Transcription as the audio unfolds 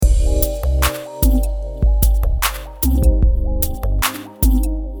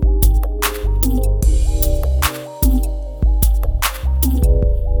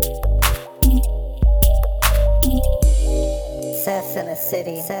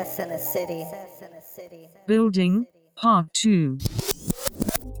Success in a city. Building, Part 2.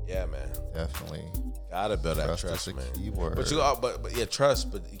 Yeah, man. Definitely. Gotta build that Trust trust, is a man. key word. But you, but yeah,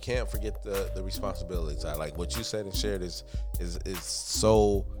 trust. But you can't forget the responsibility side. Like what you said and shared is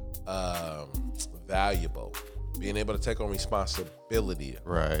so valuable. Being able to take on responsibility,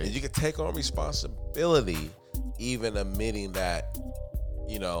 Right. And you can take on responsibility, even admitting that,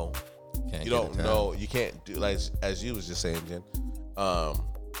 you know, Can't you get don't it done. know, you can't do, like as you was just saying, Jen,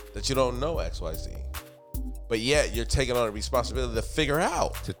 that you don't know X, Y, Z, but yet you're taking on a responsibility to figure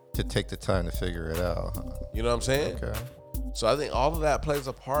out. To take the time to figure it out. Huh? You know what I'm saying? Okay. So I think all of that plays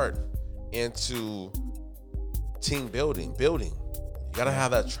a part into team building. You gotta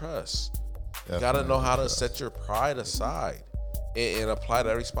have that trust. You gotta Definitely know how to trust. set your pride aside and apply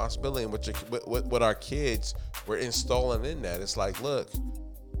that responsibility. And what our kids, we're installing in that. It's like, look,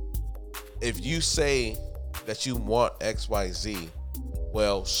 if you say that you want X, Y, Z,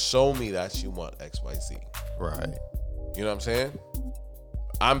 well, show me that you want X, Y, Z. Right. You know what I'm saying?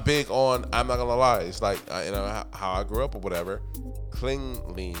 I'm big on, I'm not gonna lie, it's like, you know, how I grew up or whatever,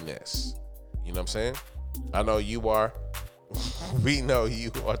 cleanliness. You know what I'm saying? I know you are. We know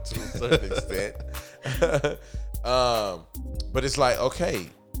you are to a certain extent. But it's like, okay,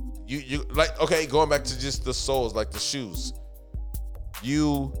 you like, okay, going back to just the soles, like the shoes.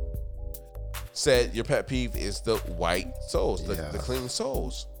 You said your pet peeve is the white soles, the clean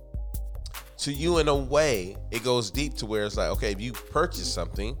soles. To you, in a way, it goes deep to where it's like, okay, if you purchase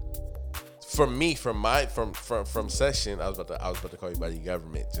something, from me, from Session, I was about to call you by your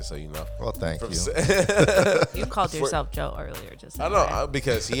government, just so you know. Well, thank you. You called yourself Joe earlier, just I know,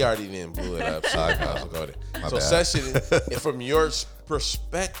 because he already didn't blew it up. So I was go there. So bad. Session, from your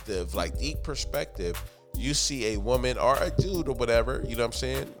perspective, like deep perspective, you see a woman or a dude or whatever, you know what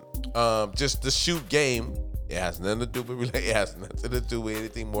I'm saying? Just the shoe game. It has nothing to do with it has nothing to do with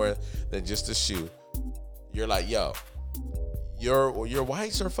anything more than just a shoe. You're like, yo, your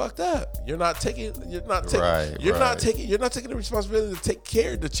whites are fucked up. You're not taking the responsibility to take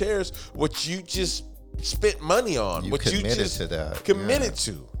care of the chairs, what you just spent money on, You what you committed just to that. committed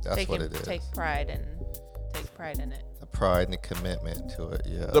Yeah. to. That's what it is. Take pride in it. The pride and the commitment to it.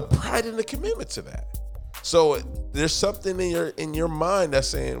 Yeah. The pride and the commitment to that. So there's something in your mind that's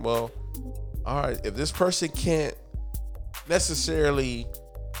saying, well, all right, if this person can't necessarily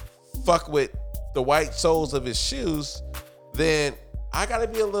fuck with the white soles of his shoes, then I gotta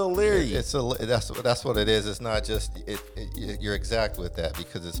be a little leery. That's what it is. It's not just you're exact with that,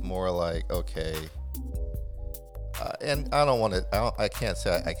 because it's more like, okay, and I can't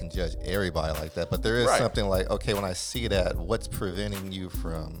say I can judge everybody like that, but there is something like, okay, when I see that, what's preventing you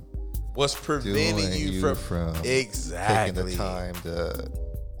from from exactly taking the time to,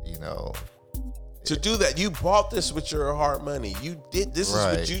 you know, to do that? You bought this with your hard money. You did this. Is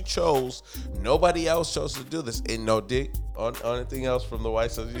what you chose. Nobody else chose to do this. And no dick on anything else from the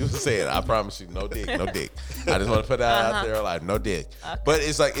white side. You were saying, I promise you, no dick. I just want to put that out there, like, no dick. Okay. But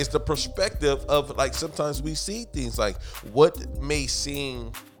it's like, it's the perspective of, like, sometimes we see things like what may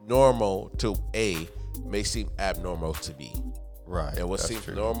seem normal to A may seem abnormal to B. Right. And what seems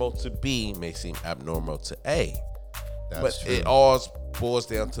normal to B may seem abnormal to A. But true. it all boils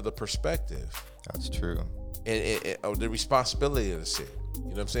down to the perspective. That's true. And the responsibility of the shit. You know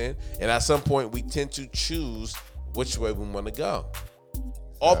what I'm saying? And at some point, we tend to choose which way we want to go. Exactly.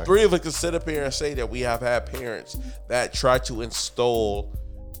 All three of us can sit up here and say that we have had parents that try to install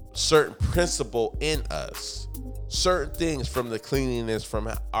certain principle in us. Certain things, from the cleanliness,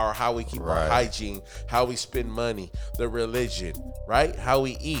 from how we keep our hygiene, how we spend money, the religion, right? How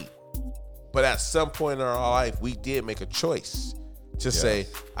we eat. But at some point in our life, we did make a choice to say,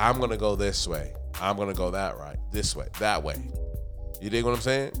 I'm going to go this way. I'm going to go this way, that way. You dig what I'm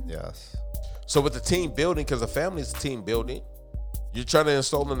saying? Yes. So with the team building, because a family is team building, you're trying to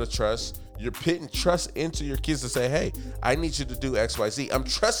install in the trust. You're putting trust into your kids to say, hey, I need you to do X, Y, Z. I'm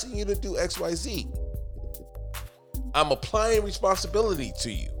trusting you to do X, Y, Z. I'm applying responsibility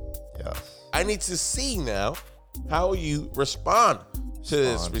to you. Yes. I need to see now how you respond to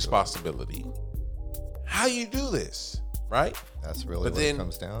this responsibility. How you do this, right? That's really what it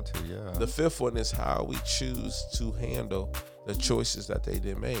comes down to, yeah. The fifth one is how we choose to handle the choices that they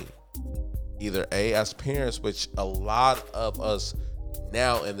did make. Either A, as parents, which a lot of us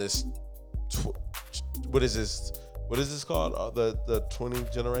now in this, what is this called? The 20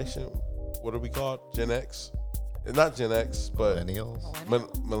 generation? What are we called? Gen X? It's not Gen X, but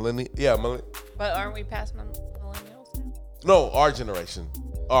millennials. Yeah, but aren't we past millennials now? No, our generation.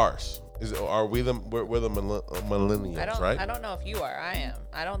 Ours. Are we we're the millennials, right? I don't know if you are. I am.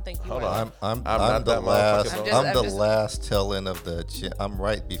 I don't think you Hold are. on. I'm not the that last. motherfucking I'm old. the last tail end of the. I'm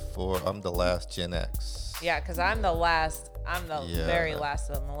right before. I'm the last Gen X. Yeah, because I'm the last. I'm the Yeah. very last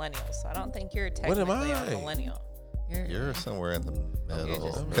of the millennials. So I don't think you're What technically am a I? millennial. You're somewhere in the middle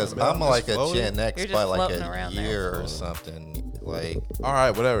just- because I'm I'm like a floating. Gen X You're by just like floating a around there. year or something. Like All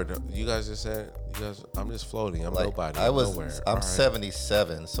right, whatever. You guys just said. I'm just floating. I'm like nobody. I was. nowhere. I'm All right.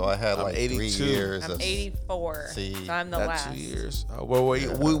 77, so I had I'm like 82. 3 years I'm of 84. See, So I'm the That's last. 2 years. Well,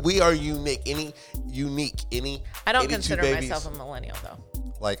 we are unique. Any. I don't 82 consider babies? myself a millennial though.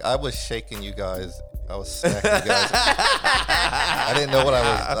 Like I was shaking you guys. I was smacking you guys. I didn't know what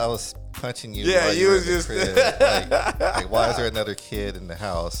I was punching you. Yeah, while you were was in the just- crib. like, why is there another kid in the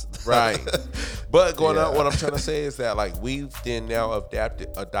house? Right. But going Yeah. on, what I'm trying to say is that like we've then now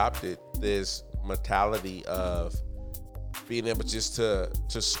adopted this mentality of being able just to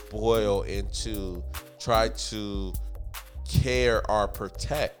spoil and to try to care or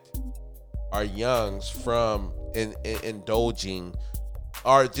protect our youngs from indulging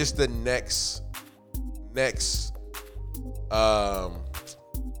or just the next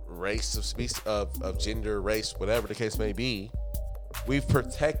race of species of gender, race, whatever the case may be. We've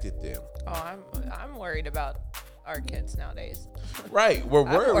protected them. Oh, I'm worried about our kids nowadays. Right. We're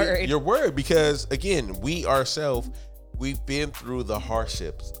I'm worried. worried. You're worried because again, we ourselves, we've been through the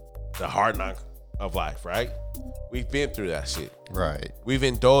hardships, the hard knock of life, right? We've been through that shit. Right. We've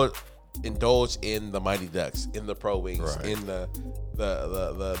indulged in the Mighty Ducks, in the Pro Wings, Right. in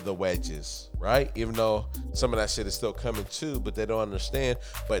the wedges, right? Even though some of that shit is still coming too, but they don't understand.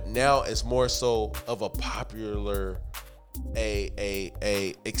 But now it's more so of a popular,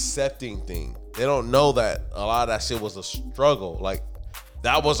 a accepting thing. They don't know that a lot of that shit was a struggle. Like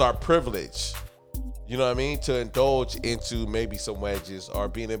that was our privilege. You know what I mean? To indulge into maybe some wedges or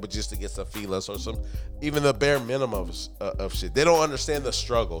being able just to get some feelers or some, even the bare minimum of shit. They don't understand the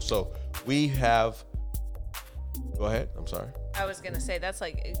struggle. So we have, go ahead. I'm sorry. I was gonna say that's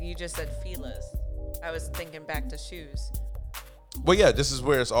like you just said Fila's. I was thinking back to shoes. Well, yeah, this is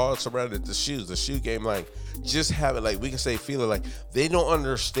where it's all surrounded the shoes. The shoe game, like, just have it, like, we can say Fila, like, they don't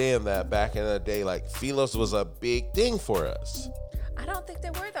understand that back in the day, like, Fila's was a big thing for us. I don't think they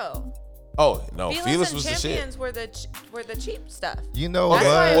were though. Oh, no, Fila's Fila's and was the shit. Champions were the cheap stuff. You know That's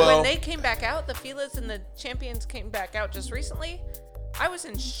what? why Well- when they came back out, the Fila's and the Champions came back out just recently. I was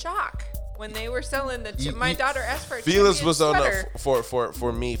in shock when they were selling the. My daughter asked for a Fila's Champions was on sweater.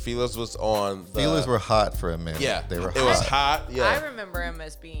 for me. Fila's was on the Feelers were hot for a minute. yeah. They were it was hot. I Yeah, remember him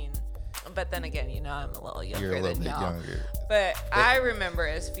as being, but then again, you know, I'm a little younger You're a little than bit y'all. younger. But I remember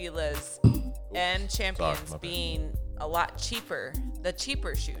as Fila's and Champions my bad. being a lot cheaper, the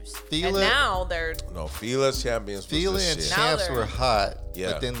cheaper shoes. Fila- and now they're no, Fila's Champions was Fila the and shit. Now Champs they're- were hot,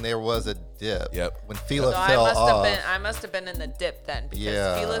 Yeah. but then there was a dip. Yep. When Fila so I fell must off, have been in the dip then because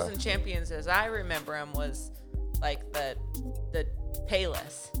Yeah. Fila's and Champions, as I remember them, was like the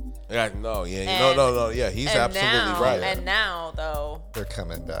Payless. Yeah, no, yeah, And- no, yeah, he's and absolutely now, right. And now though, they're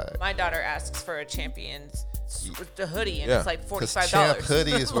coming back. my daughter asks for a Champions the hoodie, and Yeah. it's like Because $45. Champ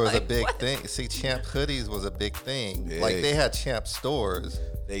hoodies was a Like, big what? thing. See, Champ hoodies was a big thing. Big. Like they had Champ stores,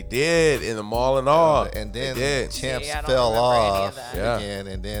 They did in the mall and all, and They then did. Champs See, I don't fell remember any of off that. Yeah. again,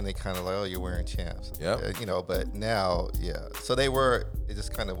 and then they kind of like, oh, you're wearing Champs. Yep. You know, but now, yeah. So it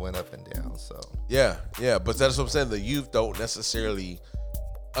just kind of went up and down. So Yeah, but that's what I'm saying. The youth don't necessarily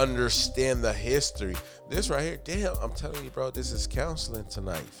understand the history. This right here, damn, I'm telling you, bro, this is counseling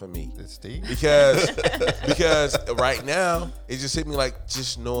tonight for me. it's deep. Because right now, it just hit me like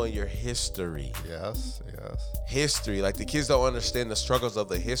just knowing your history. Yes. History. Like the kids don't understand the struggles of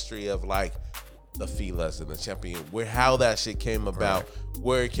the history of like the Filas and the Champion, how that shit came about,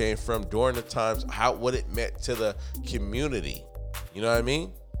 where it came from during the times, what it meant to the community. You know what I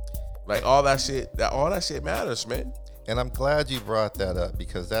mean? Like all that shit matters, man. And I'm glad you brought that up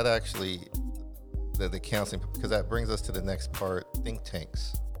because that actually, the counseling, because that brings us to the next part, think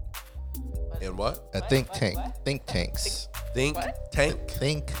tanks. And what? Think tanks. Think What? tank.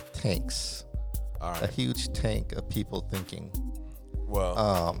 Think tanks. All A right. huge tank of people thinking. Well,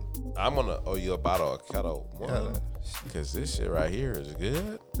 I'm gonna owe you a bottle of Kettle One Yeah. because this shit right here is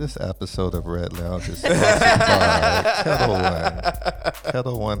good. This episode of Red Lounge is sponsored by Kettle One.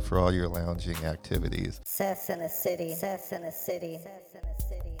 Kettle One for all your lounging activities. Seth in the city. Seth in the city. Seth in the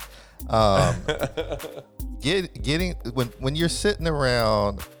city. Getting when you're sitting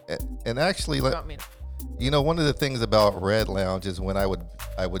around, and actually, You want me to- you know, one of the things about Red Lounge is when I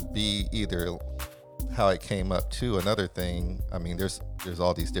would be either how it came up too. Another thing, I mean, there's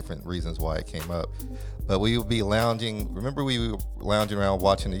all these different reasons why it came up, but we would be lounging. Remember, we were lounging around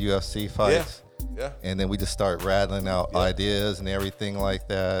watching the UFC fights, Yeah. and then we just start rattling out ideas and everything like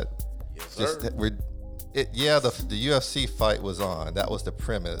that. Yes, Just sir. the UFC fight was on. That was the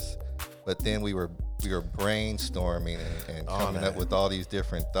premise, but then we were brainstorming and coming up with all these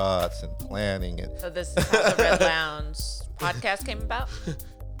different thoughts and planning and So this is how the Red Lounge podcast came about.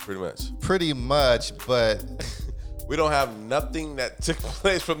 Pretty much. pretty much, but We don't have nothing that took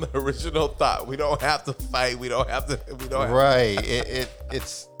place from the original thought. We don't have to fight. We don't have. right.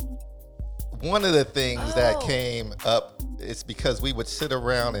 It's one of the things that Oh. came up. It's because we would sit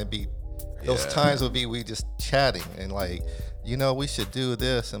around and be those Yeah. times would be we just chatting and like, we should do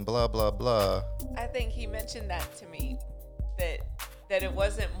this and blah blah blah. I think he mentioned that to me, that it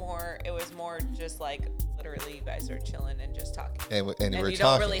wasn't more. It was more just like literally you guys are chilling and just talking. And we're And you talking.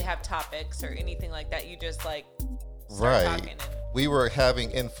 don't really have topics or anything like that. You just like start Right. talking. And We were having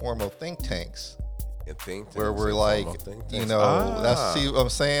informal think tanks And think where tanks, we're like, informal think you tanks. know, that's see what I'm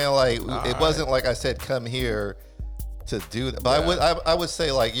saying. Like it Alright. wasn't like I said, come here to do that. But I would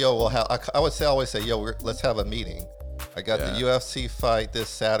say like, yo, well, I would say always say, yo, let's have a meeting. I got the UFC fight this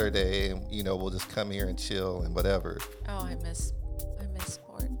Saturday, and we'll just come here and chill and whatever. oh, I miss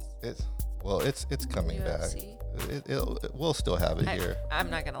sports. It's coming UFC. back. We'll still have it here. I'm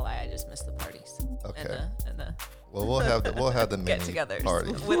not gonna lie. I just miss the parties. Okay. And the Well, we'll have the mini get-togethers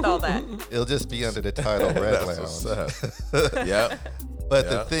party. with all that. It'll just be under the title Red That's what's Lounge. up. Yep. But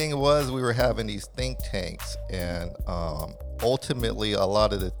the Yeah. thing was, we were having these think tanks, and ultimately, a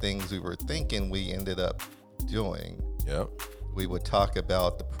lot of the things we were thinking, we ended up doing. Yep. We would talk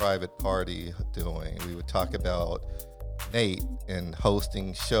about the private party doing. We would talk about Nate and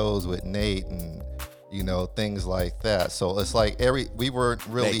hosting shows with Nate, and things like that. So it's like we weren't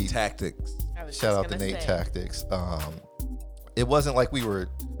really. Nate Tactics. I was Shout just out to gonna Nate say. Tactics. It wasn't like we were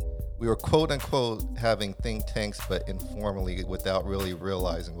quote unquote having think tanks, but informally without really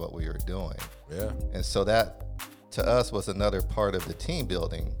realizing what we were doing. Yeah. And so that to us was another part of the team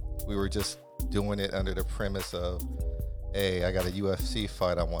building. We were just doing it under the premise of, hey, I got a UFC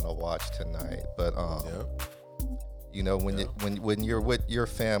fight I want to watch tonight. But when you're with your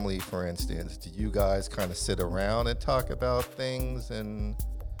family, for instance, do you guys kind of sit around and talk about things,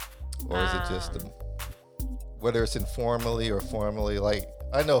 or is it just whether it's informally or formally? Like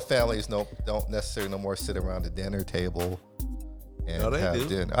I know families don't necessarily no more sit around the dinner table and No, they have do.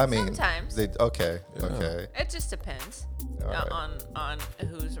 dinner. I mean, Sometimes. okay. It just depends All right. on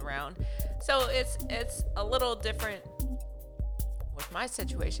who's around. So it's a little different with my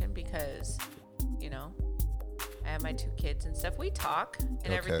situation because, I have my 2 kids and stuff. We talk and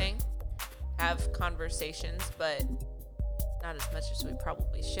Okay. everything, have conversations, but not as much as we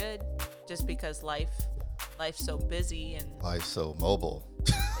probably should, just because life's so busy and Life's so mobile.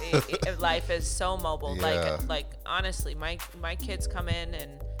 life is so mobile. Yeah. Like honestly, my kids come in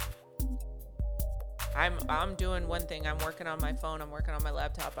and I'm doing one thing. I'm working on my phone. I'm working on my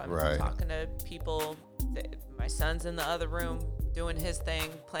laptop. I'm Right. talking to people. My son's in the other room doing his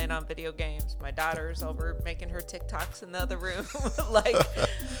thing, playing on video games. My daughter's over making her TikToks in the other room.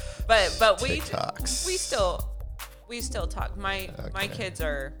 But TikToks. we still talk. My Okay. kids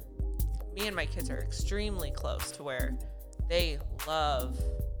are, me and my kids are extremely close to where they love.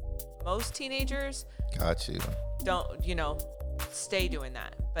 Most teenagers Got you. don't, stay doing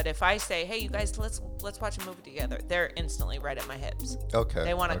that. But if I say, hey, you guys, let's watch a movie together, they're instantly right at my hips. Okay.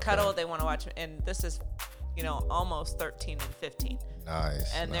 They want to okay. cuddle. They want to watch. And this is, almost 13 and 15.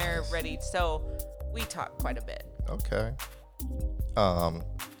 Nice. And they're nice. ready. So we talk quite a bit. Okay.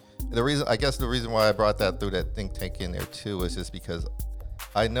 The reason why I brought that through that think tank in there too is just because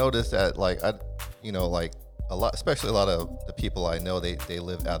I noticed that a lot, especially a lot of the people I know, they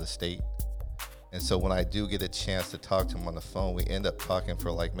live out of state. And so when I do get a chance to talk to them on the phone, we end up talking for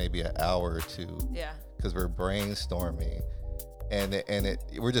like maybe an hour or two Yeah. because we're brainstorming, and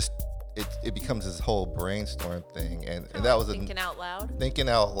it becomes this whole brainstorm thing, and that was thinking out loud. thinking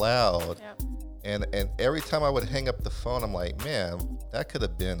out loud. Yeah. And every time I would hang up the phone, I'm like, man, that could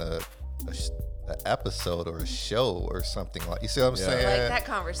have been a episode or a show or something like. You see what I'm saying? Like that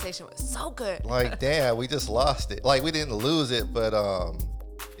conversation was so good. Like, damn, we just lost it. Like we didn't lose it, but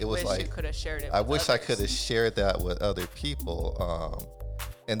it was wish like you could have shared it. I with wish I others. could have shared that with other people.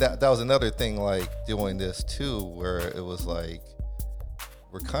 And that was another thing, like doing this too, where it was like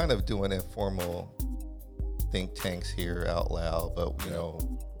we're kind of doing informal think tanks here out loud, but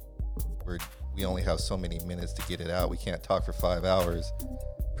we only have so many minutes to get it out. We can't talk for 5 hours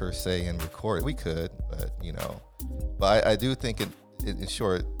per se and record it. We could, but but I do think in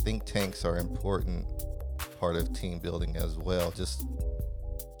short, think tanks are important part of team building as well. Just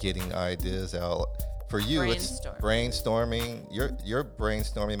getting ideas out. For you, it's brainstorming. You're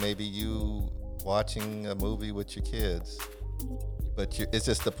brainstorming. Maybe you watching a movie with your kids, but it's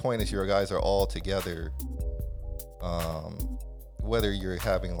just the point is your guys are all together. Whether you're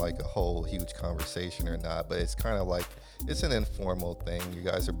having like a whole huge conversation or not, but it's kind of like it's an informal thing. You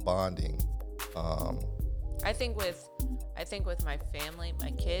guys are bonding. I think with my family,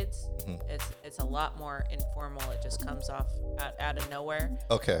 my kids, it's a lot more informal. It just comes off out of nowhere.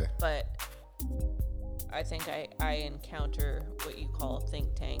 Okay. But I think I encounter what you call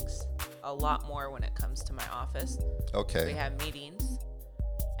think tanks a lot more when it comes to my office. Okay. We have meetings,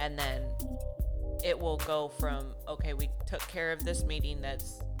 and then it will go from, okay, we took care of this meeting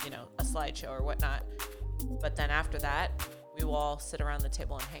that's, a slideshow or whatnot. But then after that, we will all sit around the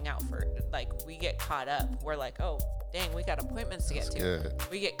table and hang out for, we get caught up. We're like, oh, dang, we got appointments to get to. Good.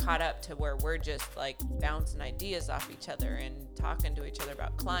 We get caught up to where we're just bouncing ideas off each other and talking to each other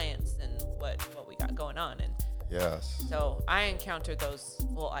about clients and what we got going on. And yes. So I encountered those.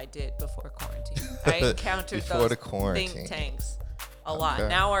 Well, I did before quarantine. I encountered Before those the quarantine. think tanks a lot.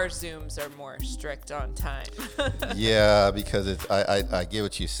 Now our Zooms are more strict on time. Yeah, because I get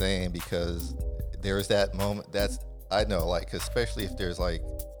what you're saying, because there's that moment I know, especially if there's I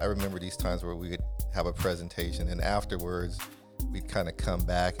remember these times where we would have a presentation and afterwards we'd kind of come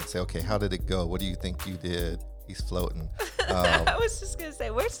back and say, okay, how did it go? What do you think you did? He's floating. I was just going to say,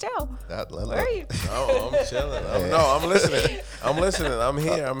 where's Joe? Where are you? Oh, I'm chilling. I'm listening. I'm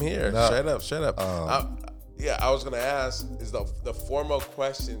here. No. Shut up. I was going to ask, is the formal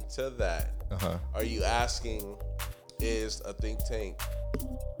question to that, are you asking, is a think tank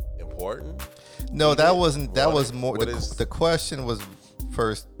important? No, that wasn't. That was more. The question was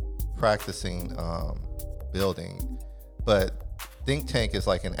first practicing building, but think tank is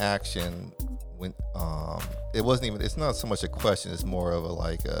like an action. When it wasn't even. It's not so much a question. It's more of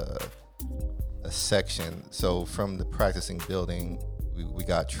a section. So from the practicing building, we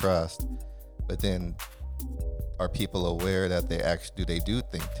got trust, but then are people aware that they do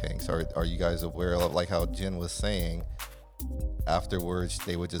think tanks? Are you guys aware of, like how Jen was saying? Afterwards,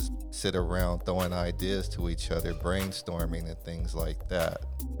 they would just sit around throwing ideas to each other, brainstorming and things like that.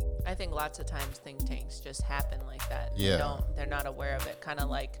 I think lots of times think tanks just happen like that. Yeah. They're not aware of it. Kind of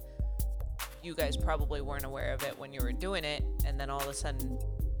like you guys probably weren't aware of it when you were doing it, and then all of a sudden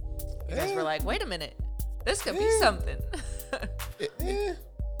you guys were like, wait a minute, this could be something.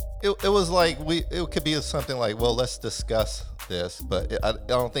 It was like it could be something like, well, let's discuss this, but I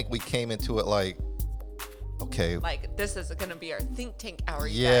don't think we came into it like, okay, this is going to be our think tank hour.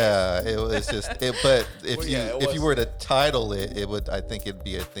 Yeah, guys. it was just. But if you were to title it, I think it'd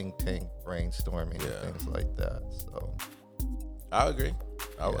be a think tank brainstorming and things like that. So, I agree.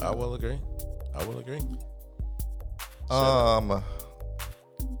 I will agree.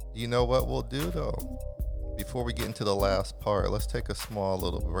 You know what we'll do though? Before we get into the last part, let's take a small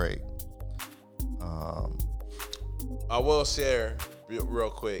little break. I will share real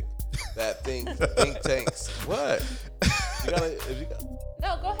quick that think tanks. What?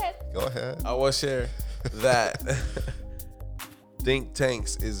 No, go ahead. Go ahead. I will share that think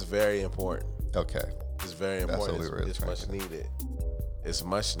tanks is very important. Okay. It's very important. That's what it's much needed. It's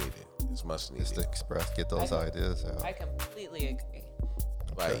much needed. Just to get those ideas out. I completely agree.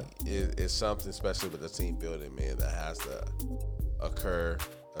 It's something, especially with the team building, man, that has to occur.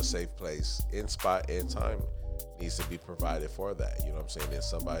 A safe place in spot and time needs to be provided for that. You know what I'm saying? And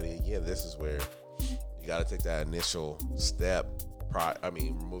somebody, again, this is where you got to take that initial step.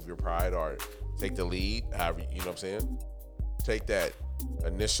 Remove your pride or take the lead. However, you know what I'm saying? Take that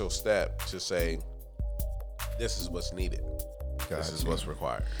initial step to say, this is what's needed. This is what's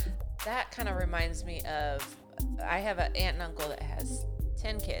required. That kind of reminds me of, I have an aunt and uncle that has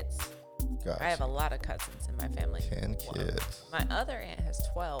 10 kids. Gotcha. I have a lot of cousins in my family. 10 kids. My other aunt has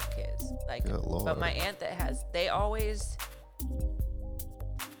 12 kids. Good Lord. But my aunt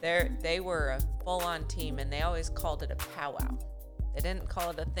they were a full-on team, and they always called it a powwow. They didn't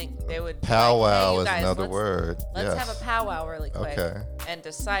call it a thing. They would powwow is another word. Let's have a powwow really quick, okay, and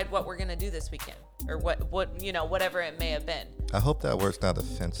decide what we're gonna do this weekend, or what whatever it may have been. I hope that word's not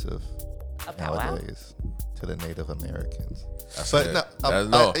offensive powwow? nowadays to the Native Americans. I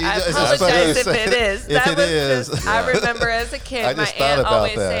apologize if it is. If it is, I remember as a kid, my aunt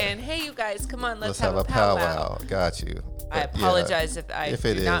always saying, "Hey, you guys, come on, let's have a powwow." Got you. I apologize if I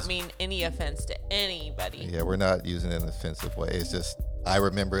do not is. mean any offense to anybody. Yeah, we're not using it in an offensive way. It's just I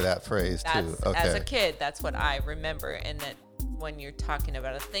remember that phrase too. Okay. As a kid, that's what I remember, and that when you're talking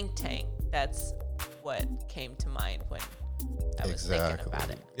about a think tank, that's what came to mind when I was thinking about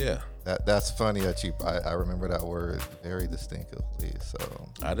it. Yeah, That's funny that I remember that word very distinctively. So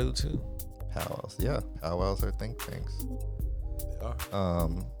I do too. powwows, yeah, powwows are think tanks. They are.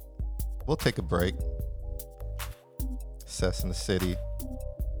 We'll take a break. Sess in the City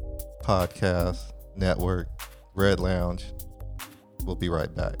podcast network, Red Lounge. We'll be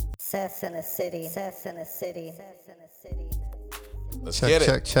right back. Sess in a city. Sess in a city. Sess in a city. Let's Check, get it.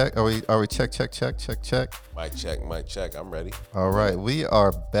 check, check. Are we check? Mic check. I'm ready. All right, we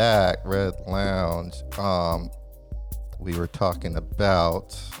are back, Red Lounge. We were talking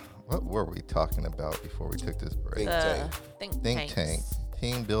about, what were we talking about before we took this break? Think tank. Think Think tanks. tank,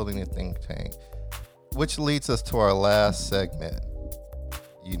 team building and think tank, which leads us to our last segment.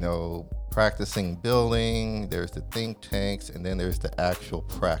 You know, practicing building, there's the think tanks, and then there's the actual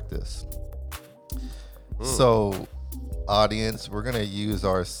practice. So, audience, we're gonna use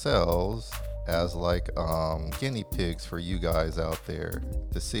ourselves as like guinea pigs for you guys out there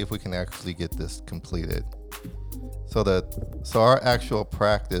to see if we can actually get this completed. So our actual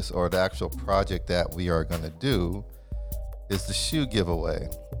practice, or the actual project that we are gonna do, is the shoe giveaway.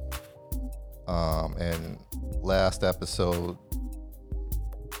 And last episode,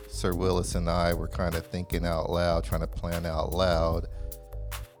 Sir Willis and I were kind of thinking out loud, trying to plan out loud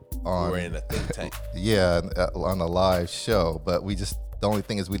on, We're in a think tank. yeah, on a live show. But the only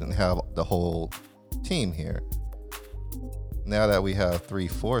thing is we didn't have the whole team here. Now that we have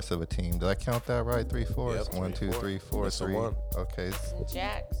 3/4 of a team, did I count that right? 3/4? Yep, 1, 2, 3, 4, Missing 3. one. Okay, And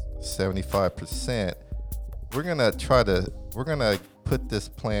Jacks. 75%. We're gonna put this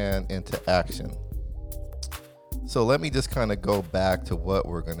plan into action. So let me just kind of go back to what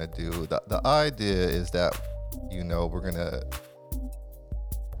we're gonna do. The idea is that, you know, we're gonna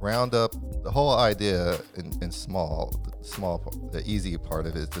round up the whole idea in small. The easy part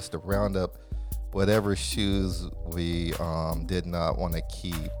of it is just to round up whatever shoes we did not want to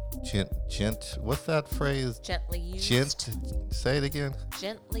keep. What's that phrase? Gently used. Say it again.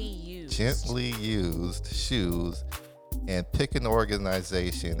 Gently used. Gently used shoes, and pick an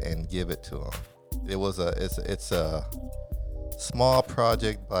organization and give it to them. It's a small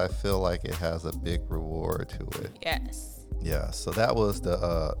project, but I feel like it has a big reward to it. Yes. Yeah, so that was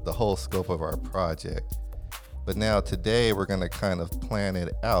the whole scope of our project. But now today we're gonna kind of plan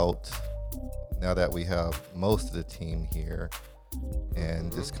it out. Now that we have most of the team here,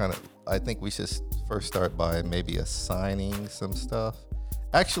 and just kind of, I think we should first start by maybe assigning some stuff.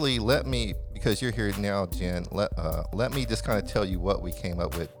 Actually, because you're here now, Jen, let me just kind of tell you what we came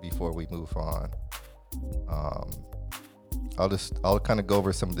up with before we move on. I'll kind of go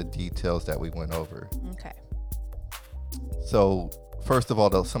over some of the details that we went over. Okay. So first of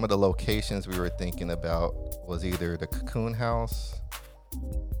all, some of the locations we were thinking about was either the Cocoon House.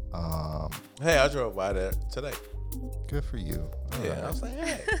 Hey, I drove by there today. Good for you. All Yeah, I right. was like,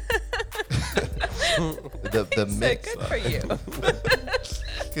 hey. The Said, mix. good for you.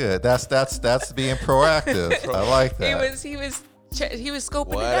 Good. That's being proactive. I like he that. was scoping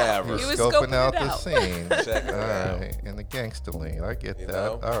Whatever. it out. He was Scoping out it the out. scene. Check it All out. right, and the gangster lean. I get You that.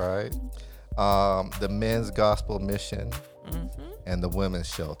 know? All right. The men's gospel mission Mm-hmm. and the women's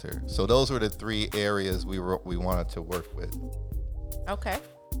shelter. So those were the 3 areas we wanted to work with. Okay.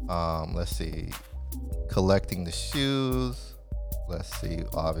 Let's see. Collecting the shoes. Let's see.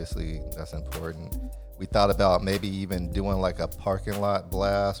 Obviously, that's important. We thought about maybe even doing like a parking lot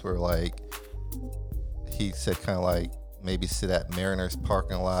blast where, like, he said, kind of like maybe sit at Mariners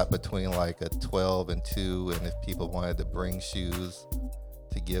parking lot between like a 12 and 2, and if people wanted to bring shoes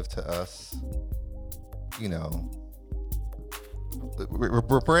to give to us, you know, we're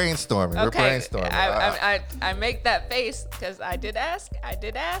brainstorming. We're Okay. brainstorming. I make that face because I did ask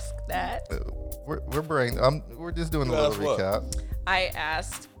that. We're just doing a You little asked what? recap. I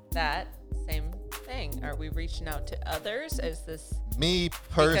asked that same thing. Are we reaching out to others? Is this Me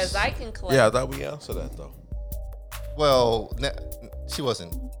because personally, I can collect? Yeah, I thought we answered that though. well, she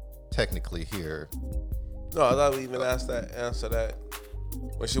wasn't technically here. No, I thought we even answered that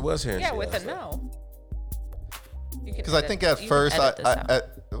when she was here. and Yeah, she with a asked that. no. Because I think at first,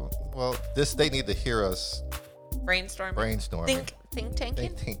 they need to hear us brainstorming. Think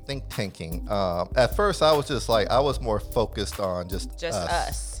tanking. think tanking. At first, I was just like, I was more focused on just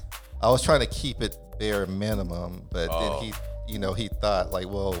us. I was trying to keep it bare minimum, but Oh. then he thought like,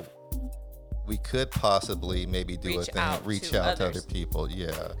 well, we could possibly maybe do Reach a thing, out reach to out to others. other people.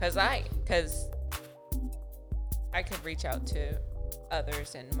 Yeah. Because I could reach out to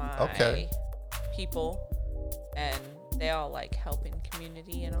others in my Okay. people, and they all like helping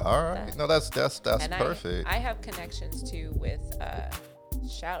community and all All of right. that. No, that's And perfect. I have connections too with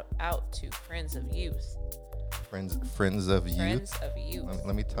shout out to Friends of Youth. Friends of Youth. Friends of Youth.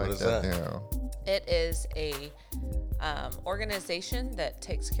 Let me type is that that? down. It is a organization that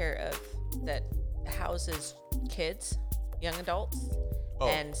takes care of, that houses kids, young adults, Oh.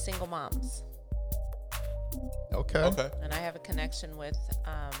 and single moms. Okay. Okay. And I have a connection with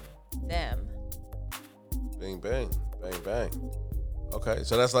them. Bang, bang. Bang, bang. Okay.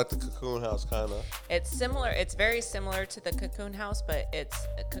 So that's like the Cocoon House, kind of. It's similar. It's very similar to the Cocoon House, but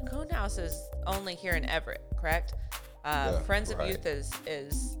Cocoon House is only here in Everett, correct? Yeah, Friends of right. Youth is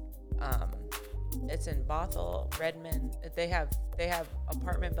it's in Bothell, Redmond. They have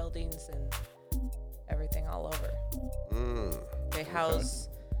apartment buildings and everything all over. They house,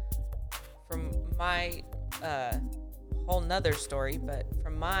 from my whole nother story, but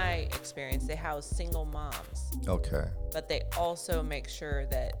from my experience, they house single moms. Okay. But they also make sure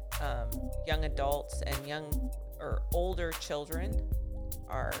that young adults and young or older children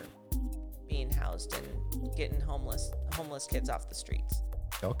are being housed and getting homeless kids off the streets.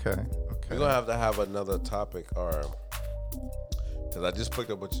 Okay. We're going to have another topic, or because I just picked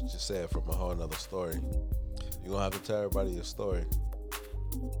up what you just said from a whole nother story. You're going to have to tell everybody your story.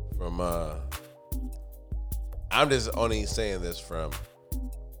 From, I'm just only saying this from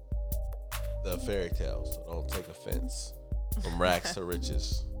the fairy tales, so don't take offense. From rags to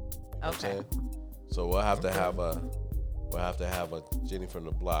riches. You know what I'm Okay. saying? So we'll have to have a Jenny from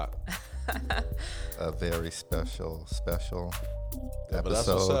the block. A very special episode. But that's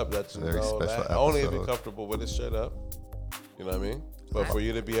what's up. That's very you know, special that, only if you're episode. comfortable with it straight up. You know what I mean? But for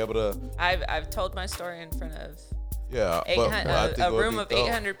you to be able to, I've told my story in front of yeah, but I think a it would room be of dope.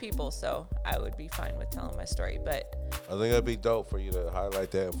 800 people, so I would be fine with telling my story. But I think it'd be dope for you to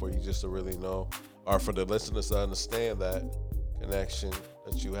highlight that and for you just to really know, or for the listeners to understand that connection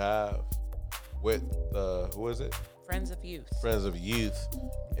that you have with who is it? Friends of Youth. Friends of Youth,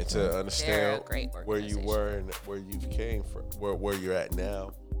 and to They're understand a great where you organization. were and where you came from, where you're at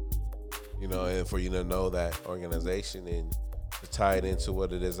now. You know, and for you to know that organization and to tie it into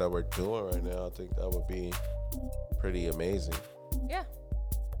what it is that we're doing right now, I think that would be pretty amazing. Yeah.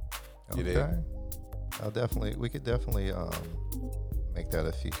 You dig? Okay. We could definitely make that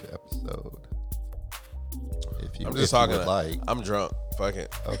a future episode. If you, I'm if just you talking. would like. I'm drunk. Fuck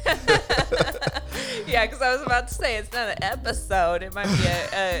it. Okay. Yeah, because I was about to say it's not an episode. It might be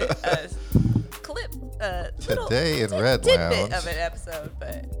a clip, a little Today in Red tidbit Lounge, of an episode,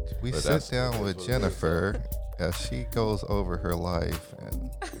 but we But sit that's- down that's with what it is, Jennifer as she goes over her life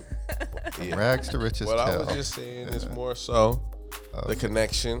and from Yeah. rags to riches. What I tell. was just saying is more so the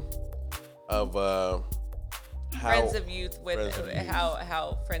connection of how. Friends of Youth with Friends of Youth.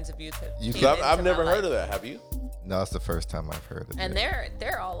 how Friends of Youth have You came So I've into never my heard life. of that. Have you? No, it's the first time I've heard of And it.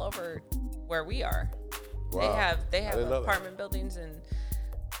 they're all over where we are. Wow. They I have didn't know that. apartment buildings and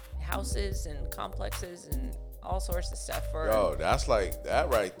houses and complexes and all sorts of stuff for Yo, that's like that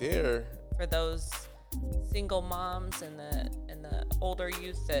right there. for those single moms and the older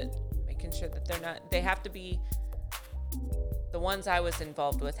youth, that making sure that they have to be, the ones I was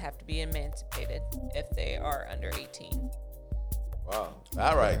involved with have to be emancipated if they are under 18. Wow,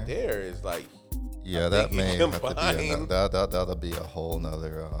 that right there is like. Yeah, I that think may you have to be combine- that'll be a whole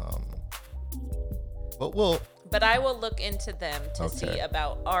nother. But we'll But I will look into them to Okay. see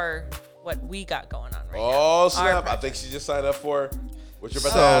about what we got going on right now. Oh Our snap! I project. think she just signed up for what you're about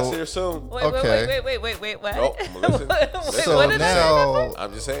to So- ask here soon. Wait, Okay. wait, what? Nope, listen. Wait, So what did I say now- before?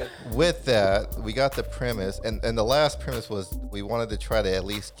 I'm just saying. with that, we got the premise, and the last premise was we wanted to try to at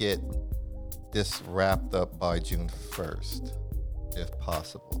least get this wrapped up by June 1st, if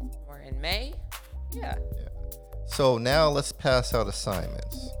possible. We're in May? Yeah. So now let's pass out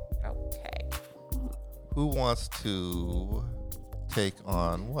assignments. Okay. Who wants to take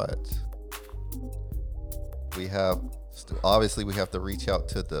on what? We have obviously we have to reach out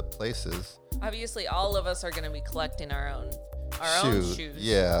to the places. Obviously, all of us are going to be collecting our own Shoot, shoes.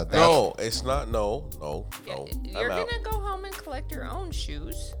 yeah, that's, No, it's not. No. Yeah, I'm you're out. going to go home and collect your own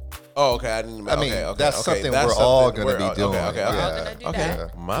shoes. Oh, okay. I didn't. I mean, okay, okay, that's okay. something That's we're all something gonna be we're- doing. Okay, okay, We're all okay. gonna do Okay,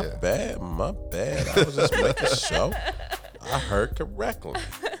 that. my Yeah. bad, my bad. I was just making sure I heard correctly.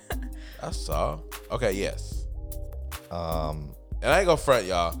 That's all. Okay, yes. Um, And I ain't gonna front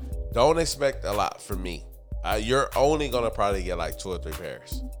y'all. Don't expect a lot from me. You're only gonna probably get like 2 or 3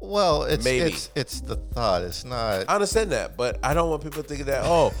 pairs. well, Maybe. it's the thought. It's not. I understand that, but I don't want people thinking that.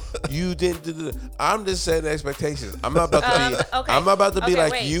 Oh, you didn't do the. I'm just setting expectations. I'm not about to be. Okay. I'm not about to be Okay,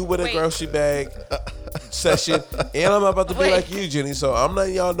 like wait, you with a wait. grocery bag session, and I'm not about to be Wait. like you, Jenny. So I'm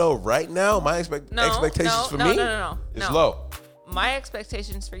letting y'all know right now. My expectations for me is low. My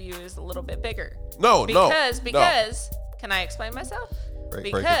expectations for you is a little bit bigger. No, Because no. can I explain myself? break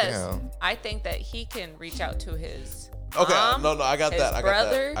it Because down. I think that he can reach out to his Okay, mom, no, I got his that. I got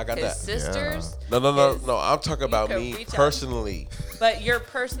brother, that. I got his that. sisters. No. his- I'm talking about could me reach out. personally. But your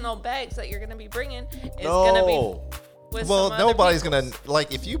personal bags that you're gonna be bringing is gonna be No. with Well, some other nobody's people's. gonna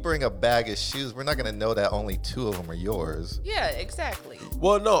like if you bring a bag of shoes, we're not gonna know that only 2 of them are yours. Yeah, exactly.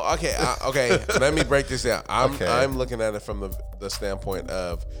 Well, no. Okay, okay. Let me break this down. Okay. I'm looking at it from the standpoint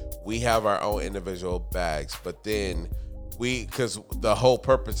of we have our own individual bags, but then because the whole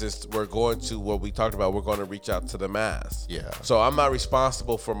purpose is we're going to what we talked about. We're going to reach out to the mass. Yeah. So I'm not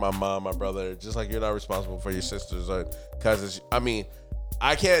responsible for my mom, my brother, just like you're not responsible for your sisters or cousins. I mean,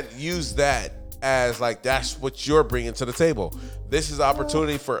 I can't use that as like that's what you're bringing to the table. This is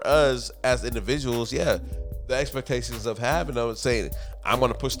opportunity for us as individuals. Yeah, the expectations of having them saying I'm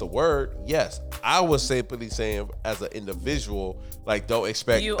going to push the word. Yes, I was simply saying as an individual, like don't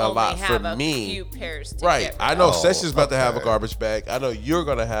expect You a only lot have from a me. few pairs to Right. get rid I know of. Sessions about to have a okay. garbage bag. I know you're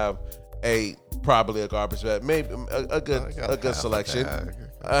gonna have probably a garbage bag, maybe a I good got a good half a selection, bag.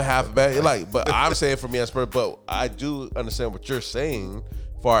 a half a bag. Like, but I'm saying for me as per, but I do understand what you're saying,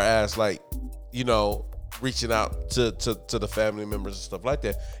 far as like, you know, reaching out to the family members and stuff like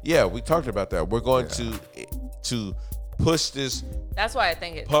that. Yeah, we talked about that. We're going to push this. That's why I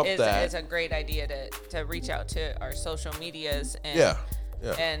think it Pump is that. a great idea to reach out to our social medias and Yeah.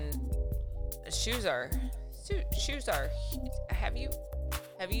 and shoes are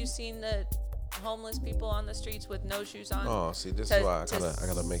have you seen the homeless people on the streets with no shoes on? Oh, see, this To- is why I to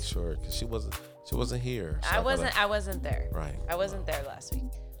gotta make sure because she wasn't here. So I gotta- wasn't there. Right. I wasn't there last week.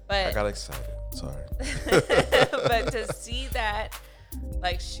 I But got excited. Sorry. but to see that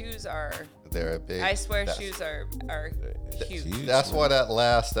like shoes are They're a big. I swear that's- shoes are huge. Huge. That's why that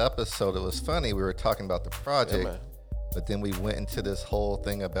last episode, it was funny. We were talking about the Yeah, project, man. but then we went into this whole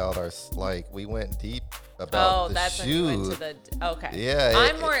thing about we went deep Oh, about the that's when you shoes. went to the okay. Yeah,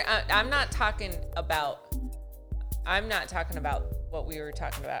 I'm not talking about what we were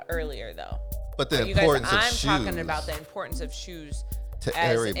talking about earlier though. but the You guys, importance of I'm shoes talking about the importance of shoes to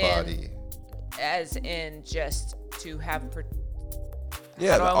as everybody. as in just to have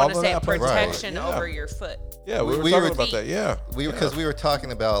Yeah, how do I all want to of say that plays a part. protection Yeah. over your foot. Yeah, we were We talking were- about that. Yeah, Because we were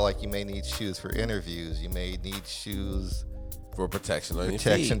talking about like you may need shoes for interviews. You may need shoes for protection on your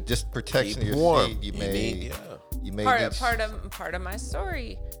protection, feet. just protection Keep of your warm. feet. You You may need- yeah. you may Part need part of my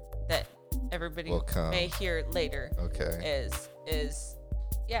story that everybody Will come. may hear later Okay. is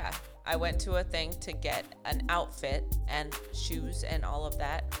yeah, I went to a thing to get an outfit and shoes and all of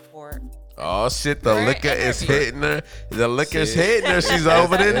that for Oh shit! The For liquor is interview. hitting her. The liquor's See? hitting her. She's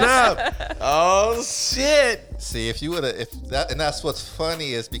opening up. Oh shit! See, if you would have, if that, and that's what's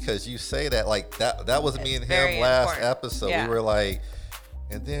funny is because you say that like that was me and very him last important. episode. Yeah. We were like,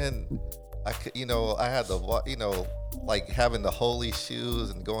 and then I could, I had the, like having the holy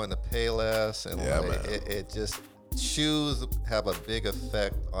shoes and going to Payless and Yeah, like, man. it just shoes have a big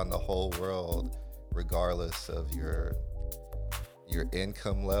effect on the whole world, regardless of your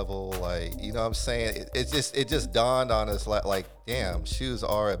income level. Like, you know what I'm saying? It just dawned on us like damn, shoes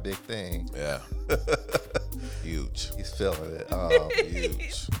are a big thing. Yeah, huge, He's feeling it.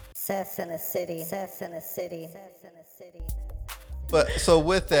 huge. Seth in a city. Seth in a city. Seth in a city. But so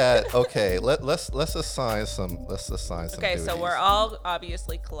with that, okay, let's assign some okay, so duties. we're all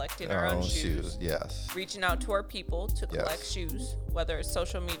obviously collecting our own shoes. Yes. Reaching out to our people to collect Yes. shoes, whether it's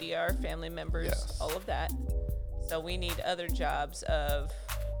social media or family members, Yes. all of that. So we need other jobs of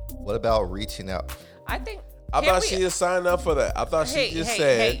What about reaching out? I think I can thought we- she just signed up for that. I thought hey, she just hey,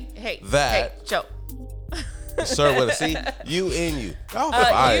 said hey, that. hey, Joe. Sir, with a C, you and you. Y'all You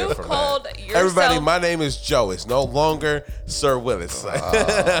fired from called that. yourself- Everybody, my name is Joe. It's no longer Sir Willis.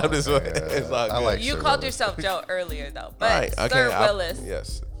 I'm just, it's all I good. like You Sir called Willis. yourself Joe earlier though, All but right, okay. Sir Willis,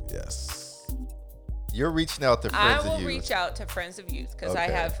 Yes. You're reaching out to I friends will of youth. reach out to friends of youth because I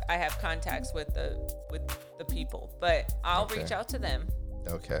Okay. have contacts with the people, but I'll Okay. reach out to them.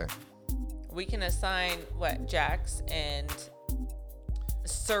 Okay. We can assign Jax and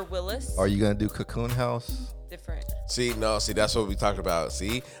Sir Willis. Are you gonna do Cocoon House? different? See, that's what we talked about.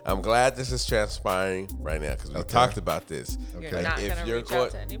 See, I'm glad this is transpiring right now because we Okay. talked about this. You're Okay. not If gonna you're reach going-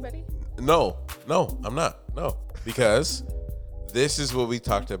 out to anybody? No, I'm not. No, because this is what we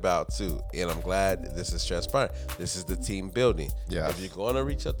talked about too, and I'm glad this is transpiring. This is the team building. Yes. If you're going to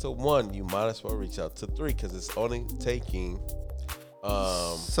reach out to one, you might as well reach out to three because it's only taking.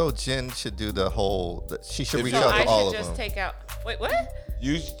 So Jen should do the whole. She should If reach you- So out I to all should of just them. take out. Wait, what?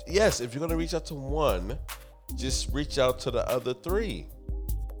 Yes, if you're going to reach out to one, just reach out to the other three.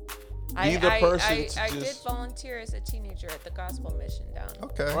 Be the person to I did just- volunteer as a teenager at the gospel mission down.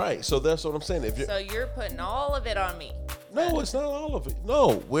 Okay. Right. So that's what I'm saying. If you're So you're putting all of it on me. No, it's not all of it.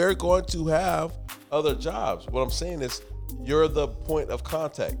 No, we're going to have other jobs. What I'm saying is, you're the point of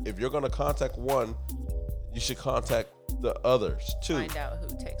contact. If you're going to contact one, you should contact the others too. Find out who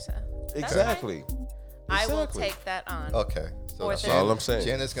takes it. That's Exactly. fine. I will Exactly. take that on. Okay. So For That's the- all I'm saying.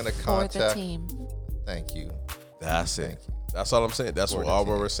 Jen is going to For the contact. team. Thank you. That's Thank it. you. That's all I'm saying. That's For what the all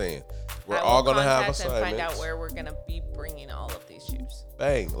team. we're saying. We're I will all gonna have contact assignments. and find out where we're gonna be bringing all of these shoes.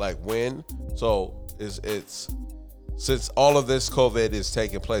 Bang, like when. So it's since all of this COVID is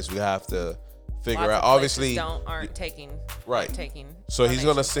taking place, we have to figure Lots out. of Obviously, places aren't taking right. taking. So he's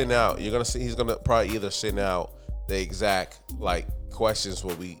gonna donations send right now. out. You're gonna see. He's gonna probably either send out the exact like questions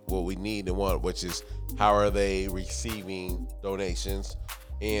what we need and want, which is how are they receiving donations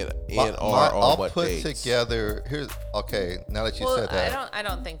and on I'll what put dates. together. Here's okay. Now that you Well, said that, I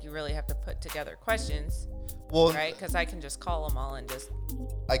don't think you really have to put together questions, well, right? Because I can just call them all and just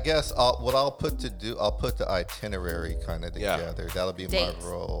I guess I'll put the itinerary kind of Yeah. together. That'll be Dates. my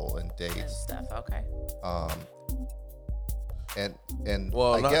role and and dates. stuff. Okay. And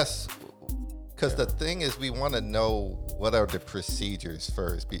Well, I not- guess because the thing is, we want to know what are the procedures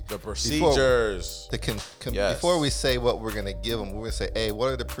first. The procedures. Yes. Before we say what we're gonna give them, we're gonna say, hey, what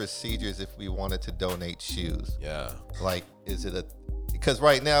are the procedures if we wanted to donate shoes? Yeah. Like, is it because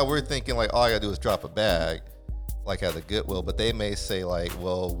right now we're thinking like all I gotta do is drop a bag, like at the Goodwill, but they may say like,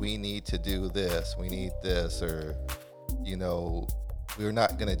 well, we need to do this, we need this, or you know, we're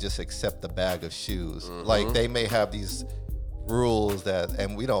not gonna just accept the bag of shoes. Like they may have these rules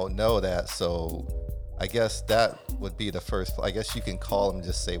and we don't know that, so I guess that would be the first. I guess you can call them and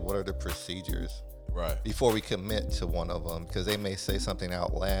just say, what are the procedures Right. before we commit to one of them, because they may say something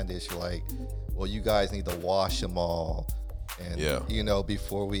outlandish like, well, you guys need to wash them all, and Yeah. you know,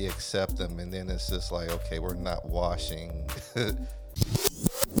 before we accept them, and then it's just like, okay, we're not washing.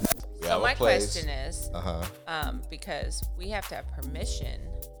 We So have my a place. question is, Uh-huh. because we have to have permission.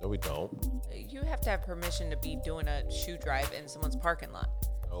 No, we don't. You have to have permission to be doing a shoe drive in someone's parking lot.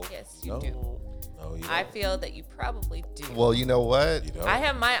 No. Yes, you no. do. No, you don't. I feel that you probably do. Well, you know what? You don't. I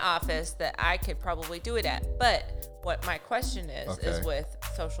have my office that I could probably do it at, but what my question is Okay. with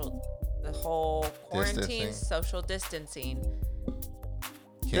the whole quarantine, Distancing? social distancing.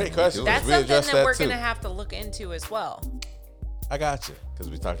 Can Great we question. do That's it? We something addressed that that we're too. gonna have to look into as well. I got you because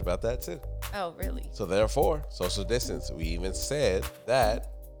we talked about that too. Oh, really? So therefore, social distance. We even said that,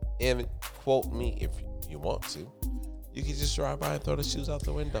 and quote me if you want to, you can just drive by and throw the shoes out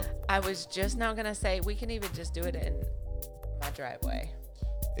the window. I was just now gonna say we can even just do it in my driveway.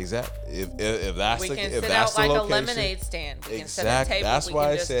 Exactly. If that's We the can if sit that's out the like location, a lemonade stand. We can set a exactly. table. That's we why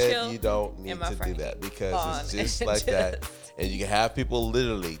can I just said chill you don't in need my to do front that because lawn it's just and like that, just- and you can have people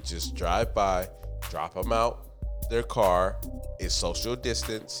literally just drive by, drop them out their car. It's social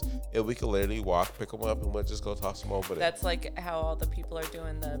distance, and we can literally walk, pick them up, and we'll just go toss them over there. That's like how all the people are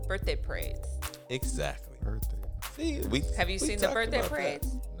doing the birthday parades. Exactly. Birthday? See, Have you seen the talked birthday about that.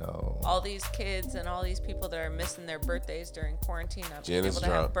 parades? No. All these kids and all these people that are missing their birthdays during quarantine, not being Jen is able to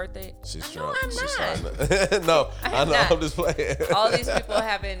have drunk. birthday. She's No, drunk. I'm She's not. trying to- no, I I am know. not. I'm just playing. All these people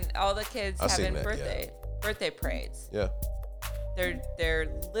all the kids I've seen having that, yeah. birthday parades. Yeah. They're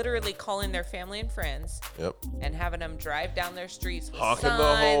literally calling their family and friends Yep. and having them drive down their streets with Honking the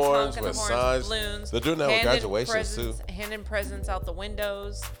signs, horns, honking with the horns, signs. balloons. They're doing that with handing graduations, too. Handing presents out the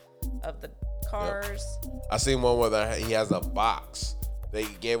windows of the cars. I seen one where he has a box. They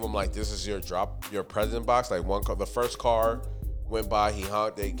gave him like, this is your present box. Like the first car went by, he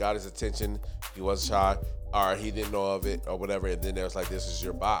honked, they got his attention. He wasn't shy, or he didn't know of it, or whatever. And then there was like, this is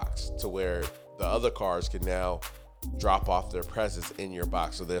your box, to where the other cars can now drop off their presents in your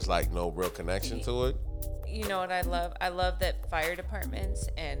box. So there's like no real connection to it. You know what I love? I love that fire departments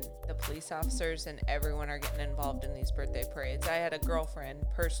and the police officers and everyone are getting involved in these birthday parades. I had a girlfriend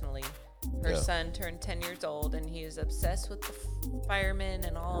personally. Her Yeah. son turned 10 years old and he is obsessed with the firemen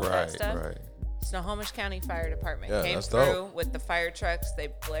and all of that Right, stuff. right. Snohomish County Fire Department Yeah, came that's through dope. with the fire trucks. They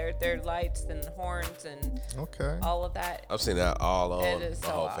blared their lights and horns and Okay. all of that. I've seen that all on It is the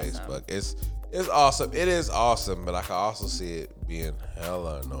so whole awesome. Facebook. It's awesome. It is awesome, but I can also see it being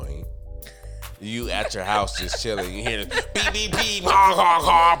hella annoying. You at your house just chilling, you hear this beep beep beep, honk honk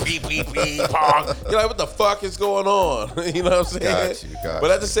honk, beep beep beep, honk. You're like, what the fuck is going on? You know what I'm saying? Got But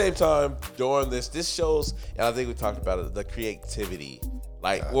you. at the same time, during this shows, and I think we talked about it, the creativity.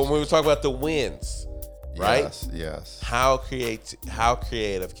 Like when we were talking about the wins, right? Yes. How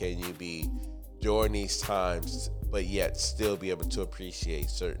creative can you be during these times, but yet still be able to appreciate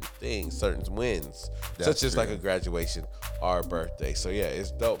certain things, certain wins, That's such as like true. a graduation or a birthday. So yeah,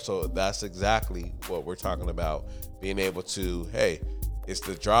 it's dope. So that's exactly what we're talking about, being able to, hey, it's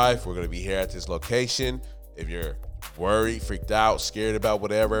the drive. We're going to be here at this location. If you're worried, freaked out, scared about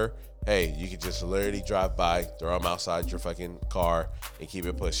whatever, hey, you can just literally drive by, throw them outside your fucking car, and keep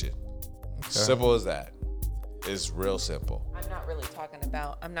it pushing. Simple as that. It's real simple. I'm not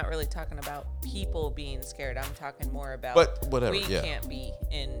really talking about people being scared. I'm talking more about But whatever, we yeah. can't be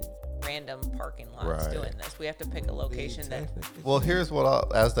in random parking lots Right. doing this. We have to pick a location that Well, here's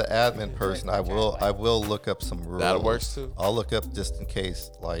what as the admin person, I will look up some rules. That works too. I'll look up just in case.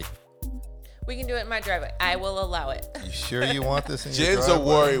 Like, we can do it in my driveway. I will allow it. you sure you want this in your Jen's a driveway?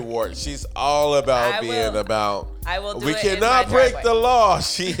 worry wart. She's all about I being will- about. I will do We it in cannot my break driveway. the law.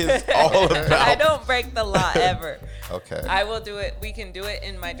 She is all about. I don't break the law ever. Okay. I will do it. We can do it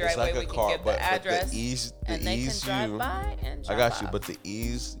in my It's driveway. like a we can car, give but the address, the ease and they can drive you. by and I drop got you, off. but to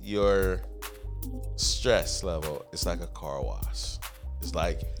ease your stress level, it's like a car wash. It's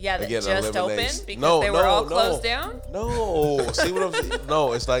like Yeah, that again, just opened elimination- because they were all closed down? No, see what I'm saying?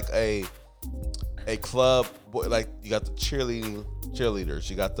 No, it's like a club. Like you got the cheerleaders,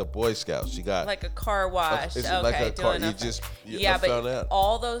 you got the Boy Scouts, you got Like a car wash. It's Okay, like a car. doing You a- just yeah, I found but out.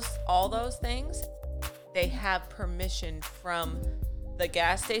 all those things, they have permission from the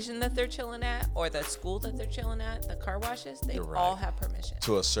gas station that they're chilling at, or the school that they're chilling at. The car washes, they You're right. all have permission.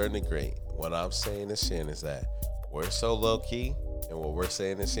 To a certain degree. What I'm saying to Shin is that we're so low key, and what we're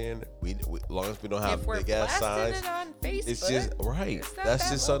saying to Shin, we as long as we don't have If we're big ass blasting signs, it on Facebook, it's just right. it's not That's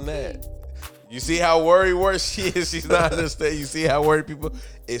that just on low-key. that. You see how worried she is? She's not understanding. You see how worried people?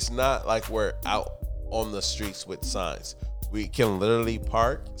 It's not like we're out on the streets with signs. We can literally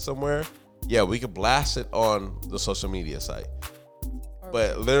park somewhere. Yeah, we can blast it on the social media site. Or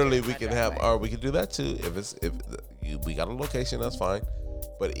But can literally, do it we in can my have, driveway. or we can do that too. If we got a location, that's fine.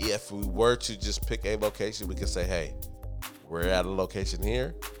 But if we were to just pick a location, we could say, hey, we're at a location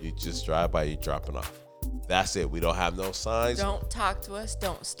here. You just drive by, you dropping off. That's it. We don't have no signs. Don't talk to us.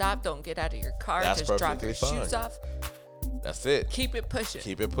 Don't stop. Don't get out of your car. That's Just drop your perfectly shoes fine. off. That's it. Keep it pushing.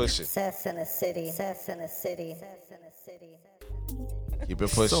 Keep it pushing. Success in a city. Success in a city. Success in a city. Keep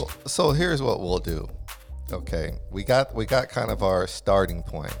it pushing. So here's what we'll do. Okay, we got kind of our starting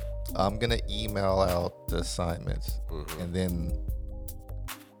point. I'm gonna email out the assignments, Mm-hmm. and then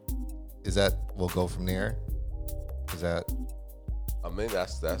we'll go from there. Is that I mean, that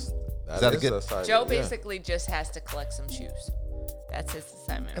that is a good- the assignment, Joe yeah. basically just has to collect some shoes. That's his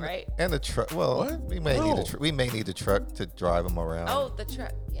assignment, right? and the truck? Well, What? we may No. need a truck to drive them around. Oh, the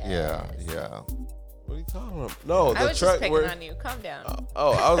truck. yeah, Yes. yeah. What are you talking about? No, I the was truck just picking where. on you. Calm down.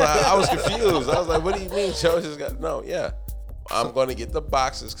 Oh, I was confused. I was like, "What do you mean?" Joe just got no. Yeah, I'm going to get the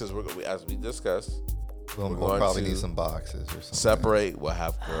boxes because as we discussed, We'll going probably to need some boxes or something. separate. We'll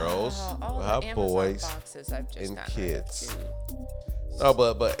have girls, all we'll the have Amazon boys, boxes I've just and gotten rid of, kids. too. No,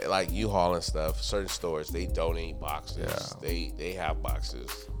 but like U-Haul and stuff, certain stores they donate boxes. Yeah. They have boxes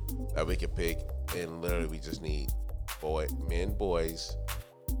that we can pick, and literally we just need men, boys,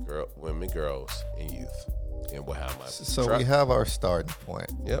 women, girls, and youth, and we'll have my So truck. we have our starting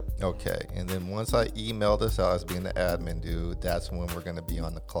point. Yep. Okay, and then once I email this out as being the admin dude, that's when we're gonna be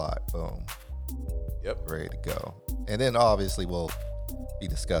on the clock. Boom, Yep. ready to go. And then obviously we'll be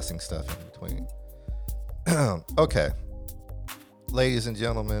discussing stuff in between. Okay, ladies and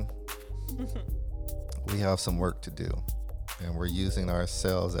gentlemen, we have some work to do, and we're using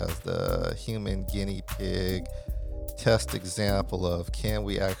ourselves as the human guinea pig test example of can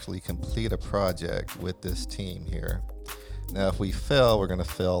we actually complete a project with this team here. Now, if we fail, we're going to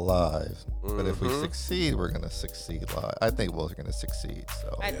fail live. But if we succeed, we're going to succeed live. I think we're going to succeed.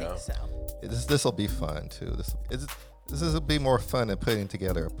 So I think so. this will be fun too. This will be more fun than putting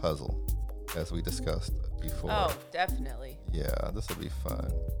together a puzzle, as we discussed before. Oh, definitely. Yeah, this will be fun.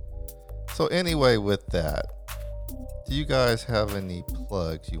 So anyway, with that, do you guys have any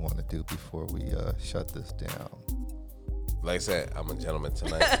plugs you want to do before we shut this down? Like I said, I'm a gentleman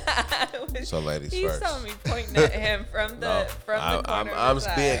tonight. So ladies He first. saw me pointing at him from the No, from the corner I'm of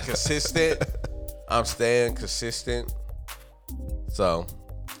his being eye. consistent. I'm staying consistent. So,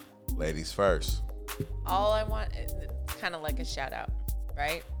 ladies first. All I want is kind of like a shout out,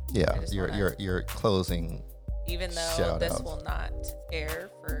 right? Yeah, I just your wanna- your closing. Even though Shout this out. will not air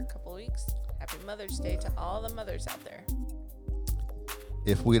for a couple weeks. Happy Mother's Day to all the mothers out there.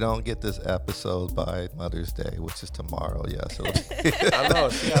 If we don't get this episode by Mother's Day, which is tomorrow, yes, it'll be, I know.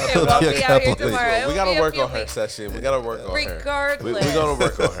 She It gotta, won't be a be out here couple weeks. tomorrow. It we will gotta be a work few on her weeks. session. We gotta work on her. Regardless. We're gonna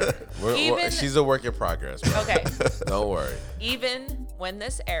work on her. Even- She's a work in progress. Bro. Okay. Don't worry. Even when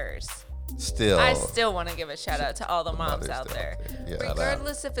this airs, still. I still want to give a shout out to all the moms Mother's out Day there. out there. Yeah.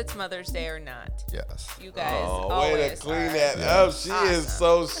 Regardless if it's Mother's Day or not. Yes. You guys Oh, always way to clean are that Yeah. up. She is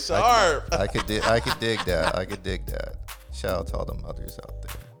so sharp. I could dig that. I could dig that. Shout out to all the mothers out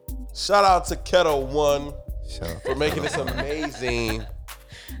there. Shout out to Kettle One. Shout out for to making Kettle this One. amazing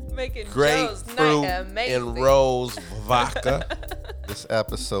Making Joe's grapefruit night amazing. and rose vodka. This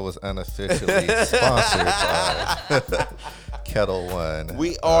episode was unofficially sponsored by Kettle One.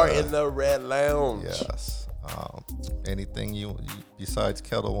 We are in the Red Lounge. Yes. Anything you besides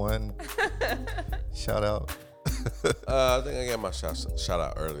Kettle One? Shout out. I think I got my shout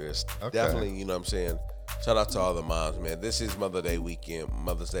out earlier. It's Okay. Definitely, you know what I'm saying? Shout out to all the moms, man. This is Mother's Day weekend.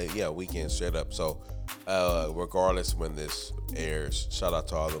 Weekend straight up. So, regardless when this airs, shout out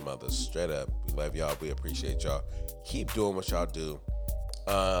to all the mothers. Straight up. We love y'all. We appreciate y'all. Keep doing what y'all do.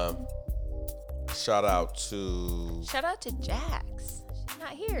 Shout out to Jax. She's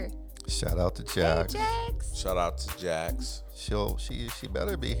not here. Shout out to Jax. Hey, Jax. shout out to Jax. She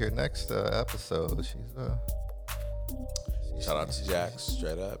better be here next episode. Shout out to Jax.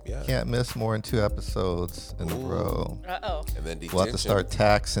 Straight up. Yeah. Can't miss more than 2 episodes in a Ooh. row. Uh-oh. And then detention. We'll have to start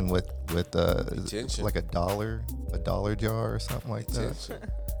taxing with Detention. like a dollar jar or something like that.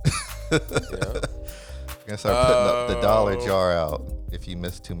 Detention. Yeah. We're gonna start putting the dollar jar out if you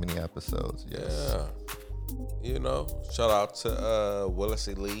miss too many episodes. Yes. Yeah. You know, shout out to Willis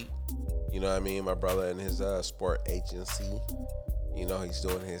Elite. You know what I mean? My brother and his sport agency. You know, he's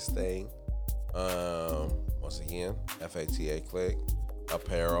doing his thing. Once again, FATA Click,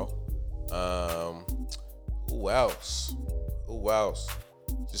 apparel. Who else?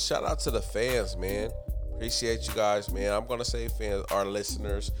 Just shout out to the fans, man. Appreciate you guys, man. I'm gonna say fans, our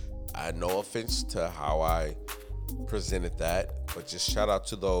listeners. No offense to how I presented that, but just shout out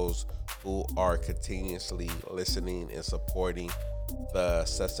to those who are continuously listening and supporting the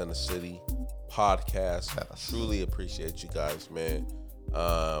Sets in the City podcast. Yes. Truly appreciate you guys, man.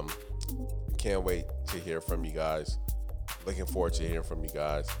 Can't wait to hear from you guys. Looking forward to hearing from you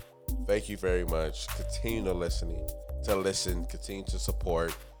guys. Thank you very much. Continue to listen, continue to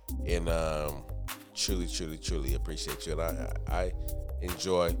support, and truly appreciate you. And I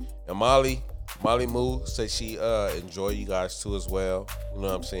enjoy. And Molly Moo says she enjoy you guys too as well. You know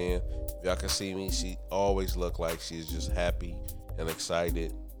what I'm saying? If y'all can see me, she always look like she's just happy and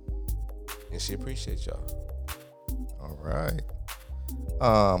excited, and she appreciates y'all. All right.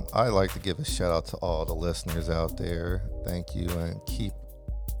 I like to give a shout out to all the listeners out there. Thank you, and keep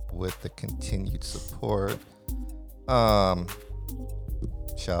with the continued support. Shout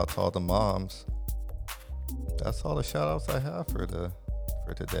out to all the moms. That's all the shout outs I have for today.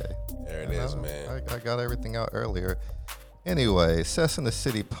 There it is, man. I got everything out earlier. Anyway, Sess in the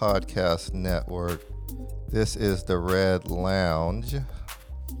City Podcast Network. This is the Red Lounge.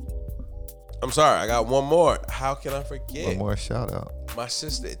 I'm sorry, I got one more. How can I forget? One more shout out. My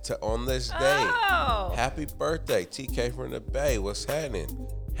sister on this day. Oh. Happy birthday, TK from the Bay. What's happening?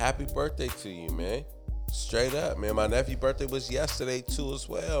 Happy birthday to you, man. Straight up, man. My nephew's birthday was yesterday too as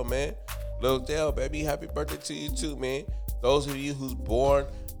well, man. Lil Dale, baby, happy birthday to you too, man. Those of you who's born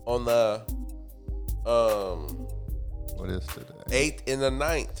on the What is today? 8th and the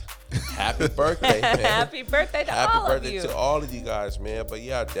 9th. Happy birthday, man. Happy birthday to Happy all birthday of you. to all of you guys, man. But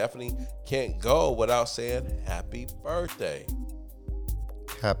yeah, I definitely can't go without saying happy birthday.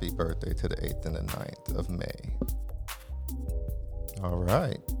 Happy birthday to the 8th and the 9th of May. All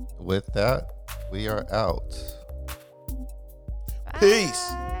right. With that, we are out.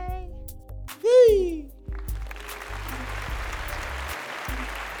 Peace. Bye. Yee.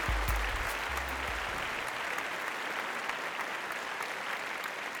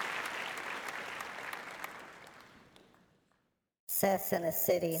 Sess in the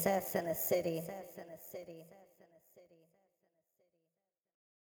City. Sess in the City. Sess in the City.